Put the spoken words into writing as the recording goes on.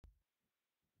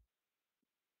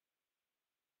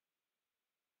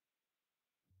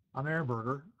I'm Aaron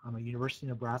Berger. I'm a University of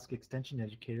Nebraska Extension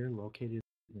educator located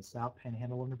in the South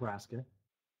Panhandle of Nebraska.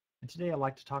 And today I'd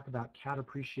like to talk about cow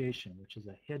depreciation, which is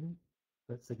a hidden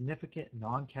but significant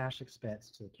non-cash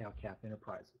expense to the cow-calf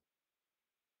enterprises.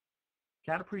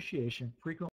 Cow depreciation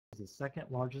frequently is the second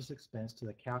largest expense to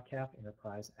the cow-calf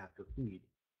enterprise after feed.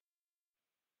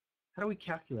 How do we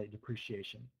calculate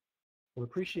depreciation? Well,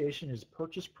 depreciation is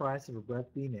purchase price of a bred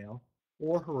female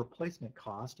or her replacement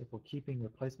cost if we're keeping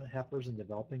replacement heifers and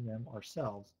developing them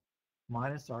ourselves,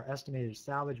 minus our estimated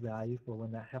salvage value for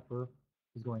when that heifer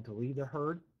is going to leave the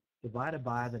herd, divided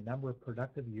by the number of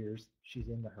productive years she's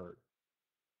in the herd.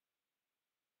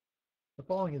 The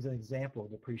following is an example of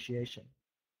depreciation.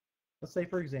 Let's say,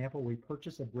 for example, we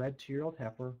purchase a bred 2-year-old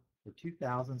heifer for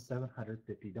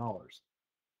 $2,750.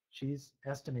 She's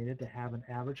estimated to have an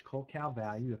average cull-cow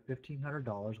value of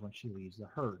 $1,500 when she leaves the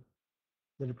herd.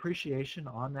 The depreciation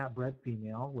on that bred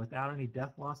female without any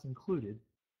death loss included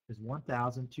is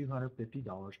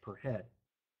 $1,250 per head.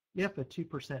 If a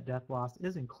 2% death loss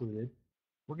is included,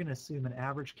 we're going to assume an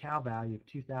average cow value of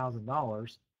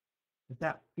 $2,000. If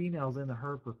that female's in the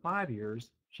herd for 5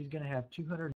 years, she's going to have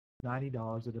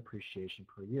 $290 of depreciation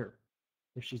per year.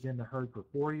 If she's in the herd for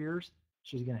 4 years,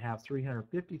 she's going to have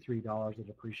 $353 of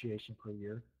depreciation per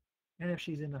year. And if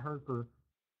she's in the herd for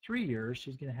 3 years,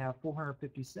 she's going to have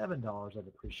 $457 of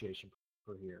depreciation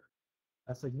per year.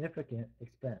 A significant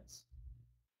expense.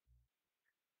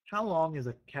 How long is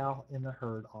a cow in the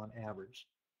herd on average?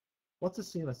 Let's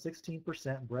assume a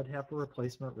 16% bred heifer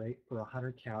replacement rate for a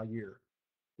 100 cow year.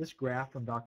 This graph from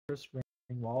Dr. Chris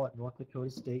Ringwald at North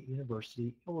Dakota State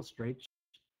University illustrates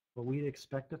what we'd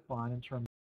expect to find in terms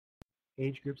of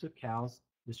age groups of cows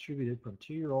distributed from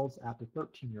 2-year-olds up to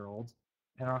 13-year-olds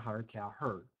in our 100 cow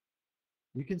herd.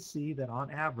 You can see that on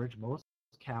average, most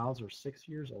cows are 6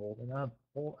 years old and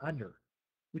under.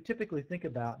 We typically think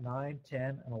about 9, 10,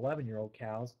 and 11-year-old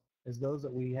cows as those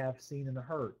that we have seen in the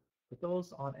herd, but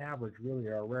those on average really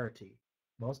are a rarity.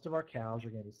 Most of our cows are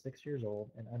going to be 6 years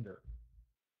old and under.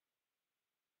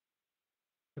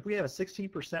 If we have a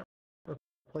 16%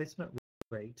 replacement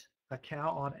rate, a cow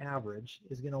on average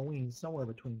is going to wean somewhere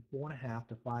between 4.5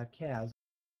 to 5 calves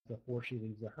before she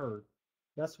leaves the herd.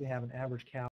 Thus, we have an average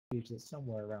cow age that's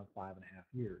somewhere around 5.5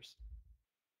 years.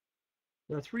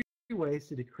 There are 3 ways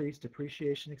to decrease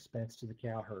depreciation expense to the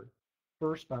cow herd.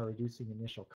 First, by reducing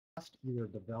initial cost, either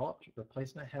developed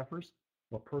replacement heifers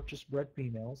or purchased bred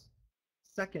females.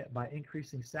 Second, by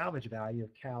increasing salvage value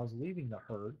of cows leaving the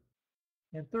herd.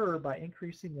 And third, by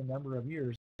increasing the number of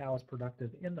years the cow is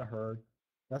productive in the herd,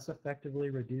 thus effectively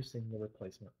reducing the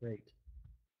replacement rate.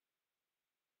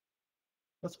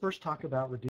 Let's first talk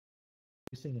about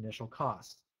reducing initial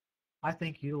costs. I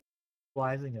think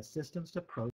utilizing a systems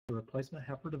approach to replacement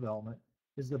heifer development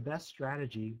is the best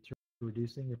strategy to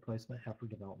reducing replacement heifer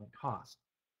development costs.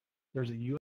 There's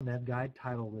a UNED guide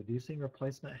titled Reducing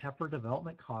Replacement Heifer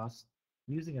Development Costs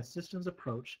Using a Systems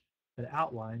Approach that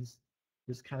outlines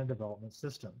this kind of development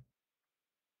system.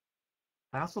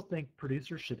 I also think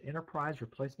producers should enterprise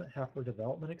replacement heifer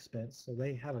development expense so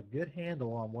they have a good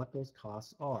handle on what those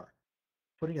costs are,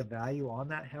 putting a value on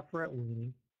that heifer at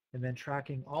weaning, and then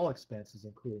tracking all expenses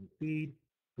including feed,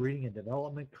 breeding and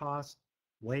development costs,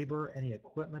 labor, any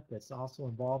equipment that's also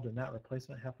involved in that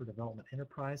replacement heifer development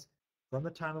enterprise from the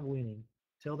time of weaning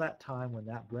till that time when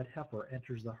that bred heifer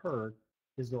enters the herd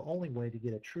is the only way to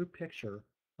get a true picture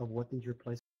of what these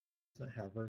replacement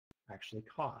heifers actually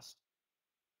cost.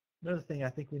 Another thing I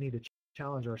think we need to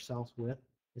challenge ourselves with,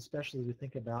 especially as we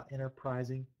think about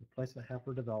enterprising replacement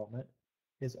heifer development,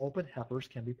 is open heifers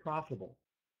can be profitable.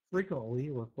 Frequently,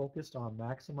 we're focused on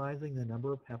maximizing the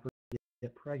number of heifers that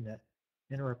get pregnant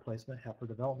in a replacement heifer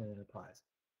development enterprise.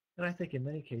 And I think in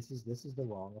many cases this is the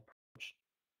wrong approach.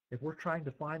 If we're trying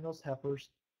to find those heifers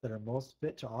that are most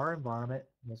fit to our environment,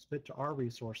 most fit to our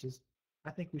resources,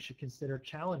 I think we should consider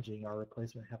challenging our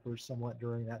replacement heifers somewhat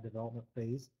during that development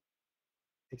phase,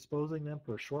 exposing them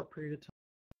for a short period of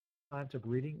time to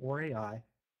breeding or AI,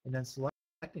 and then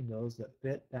selecting those that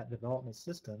fit that development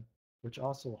system, which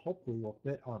also hopefully will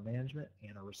fit our management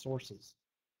and our resources.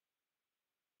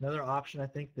 Another option I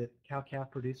think that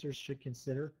cow-calf producers should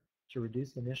consider to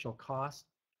reduce initial costs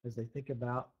as they think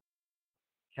about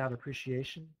cow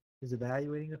depreciation is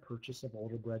evaluating the purchase of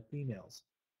older bred females.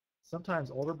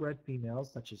 Sometimes older bred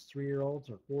females, such as 3-year-olds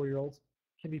or 4-year-olds,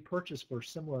 can be purchased for a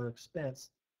similar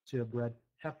expense to a bred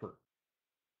heifer.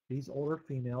 These older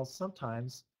females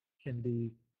sometimes can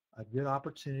be a good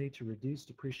opportunity to reduce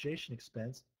depreciation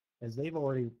expense as they've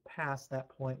already passed that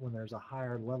point when there's a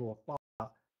higher level of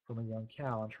fallout from a young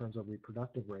cow in terms of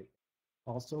reproductive rate.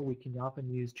 Also, we can often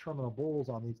use terminal bulls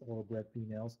on these older bred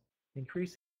females,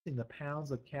 increasing the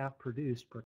pounds of calf produced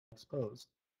per cow exposed.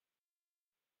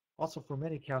 Also, for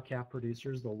many cow-calf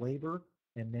producers, the labor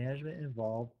and management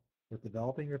involved with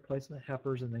developing replacement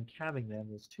heifers and then calving them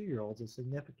as 2-year-olds is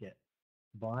significant.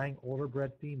 Buying older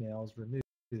bred females removes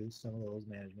some of those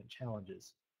management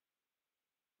challenges.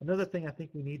 Another thing I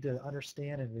think we need to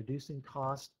understand in reducing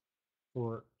cost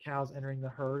for cows entering the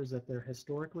herd is that there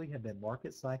historically have been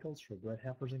market cycles for bred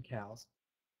heifers and cows.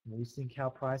 And we've seen cow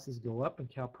prices go up and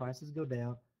cow prices go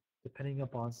down depending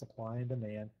upon supply and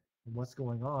demand and what's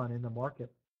going on in the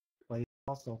marketplace,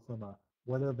 also from a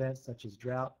weather events such as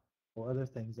drought or other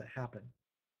things that happen.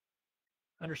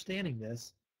 Understanding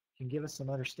this can give us some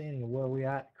understanding of where we're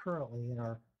at currently in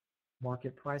our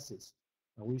market prices.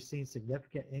 We've seen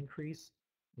significant increase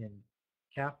in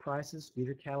calf prices,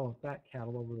 feeder cattle, and fat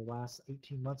cattle over the last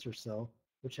 18 months or so,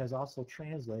 which has also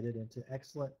translated into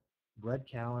excellent bred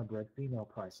cow and bred female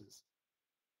prices.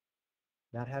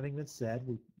 That having been said,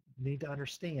 we need to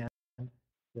understand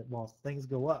that while things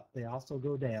go up, they also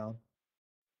go down,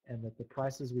 and that the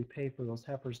prices we pay for those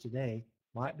heifers today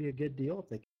might be a good deal if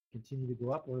they continue to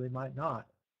go up, or they might not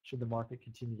should the market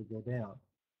continue to go down.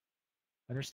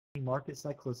 Understanding market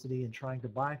cyclicity and trying to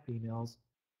buy females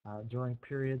during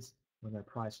periods when they're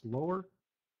priced lower,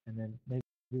 and then maybe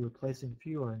replacing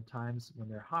fewer in times when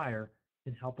they're higher,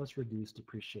 can help us reduce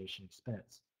depreciation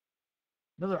expense.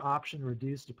 Another option to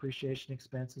reduce depreciation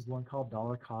expense is one called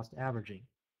dollar cost averaging.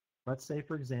 Let's say,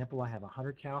 for example, I have a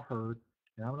 100-cow herd,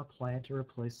 and I'm going to plan to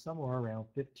replace somewhere around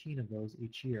 15 of those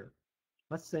each year.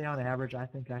 Let's say on average, I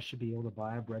think I should be able to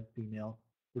buy a bred female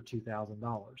for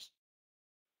 $2,000.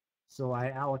 So I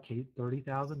allocate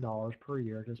 $30,000 per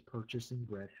year to purchasing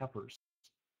bred heifers.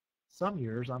 Some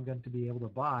years I'm going to be able to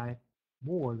buy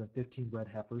more than 15 bred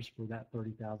heifers for that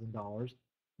 $30,000.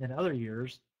 And other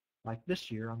years, like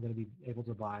this year, I'm going to be able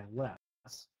to buy less.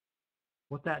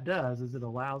 What that does is it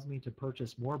allows me to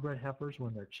purchase more bred heifers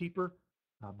when they're cheaper,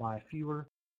 buy fewer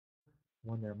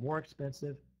when they're more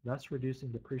expensive, thus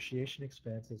reducing depreciation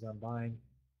expense as I'm buying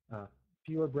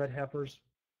fewer bred heifers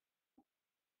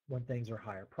when things are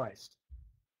higher priced.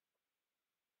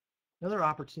 Another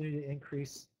opportunity to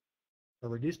increase or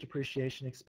reduce depreciation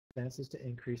expense is to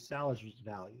increase salvage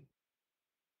value.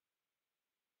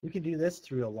 We can do this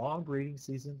through a long breeding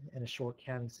season and a short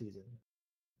calving season.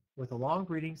 With a long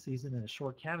breeding season and a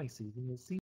short calving season, it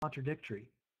seems contradictory,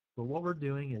 but what we're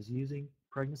doing is using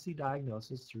pregnancy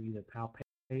diagnosis through either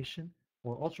palpation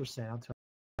or ultrasound to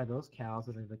identify those cows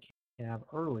that are going to calve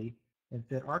early and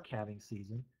fit our calving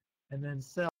season, and then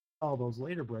sell those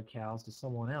later bred cows to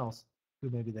someone else who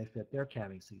maybe they fit their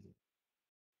calving season.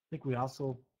 I think we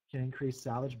also can increase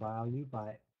salvage value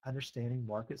by understanding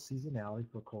market seasonality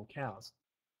for cull cows.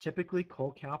 Typically,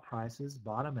 cull cow prices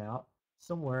bottom out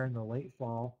somewhere in the late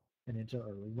fall and into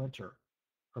early winter.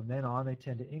 From then on, they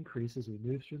tend to increase as we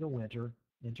move through the winter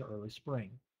into early spring.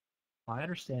 By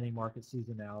understanding market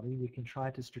seasonality, we can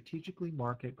try to strategically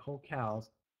market cull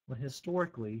cows when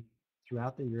historically,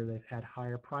 throughout the year, they've had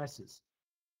higher prices.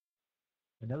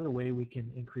 Another way we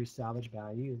can increase salvage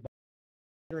value is by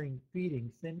considering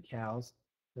feeding thin cows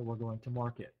that we're going to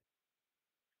market.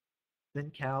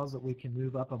 Thin cows that we can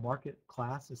move up a market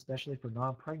class, especially for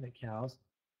non-pregnant cows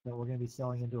that we're going to be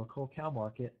selling into a cull cow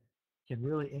market, can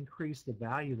really increase the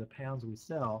value of the pounds we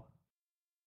sell,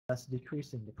 thus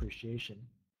decreasing depreciation.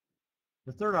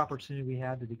 The third opportunity we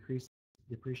have to decrease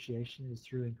depreciation is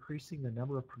through increasing the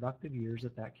number of productive years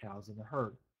that cow is in the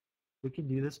herd. We can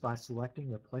do this by selecting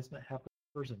replacement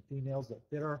heifers and females that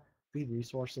fit our feed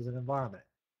resources and environment.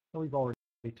 And we've already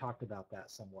talked about that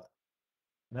somewhat.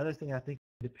 Another thing I think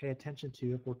we need to pay attention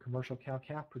to if we're commercial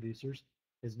cow-calf producers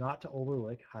is not to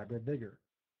overlook hybrid vigor.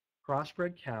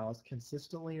 Crossbred cows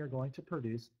consistently are going to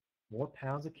produce more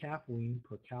pounds of calf wean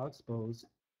per cow exposed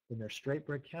than their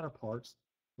straight-bred counterparts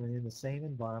when in the same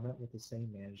environment with the same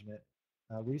management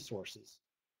resources.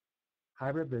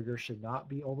 Hybrid vigor should not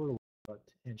be overlooked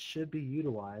and should be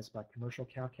utilized by commercial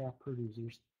cow-calf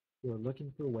producers who are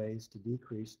looking for ways to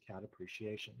decrease cow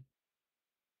depreciation.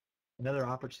 Another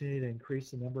opportunity to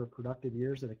increase the number of productive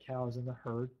years that a cow is in the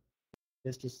herd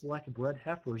is to select bred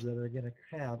heifers that are going to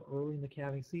calve early in the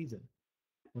calving season.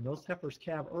 When those heifers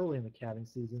calve early in the calving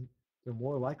season, they're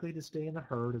more likely to stay in the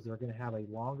herd as they're going to have a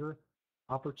longer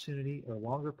opportunity or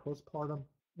longer postpartum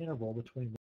interval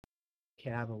between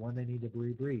calf and when they need to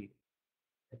rebreed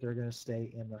if they're going to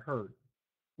stay in the herd.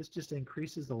 This just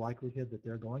increases the likelihood that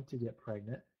they're going to get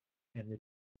pregnant and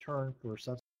return for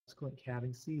subsequent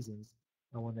calving seasons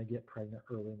when they get pregnant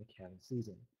early in the calving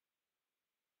season.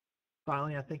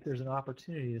 Finally, I think there's an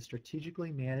opportunity to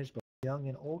strategically manage both young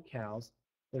and old cows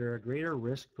that are at greater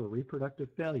risk for reproductive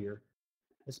failure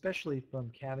especially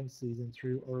from calving season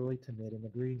through early to mid in the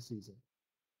breeding season.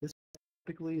 This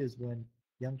typically is when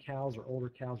young cows or older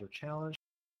cows are challenged,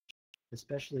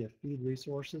 especially if feed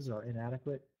resources are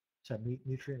inadequate to meet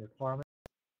nutrient requirements,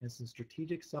 and some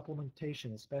strategic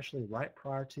supplementation, especially right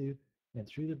prior to and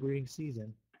through the breeding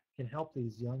season, can help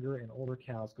these younger and older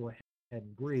cows go ahead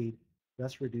and breed,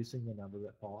 thus reducing the number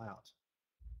that fall out.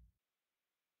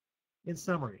 In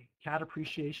summary, cow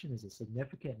depreciation is a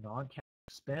significant non-cash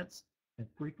expense and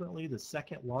frequently the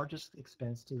second largest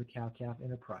expense to the cow-calf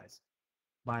enterprise.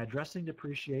 By addressing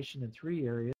depreciation in three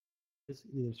areas,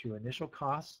 either through initial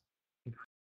costs,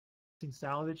 increasing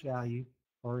salvage value,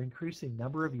 or increasing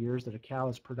number of years that a cow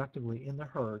is productively in the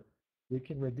herd, we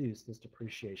can reduce this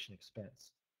depreciation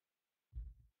expense.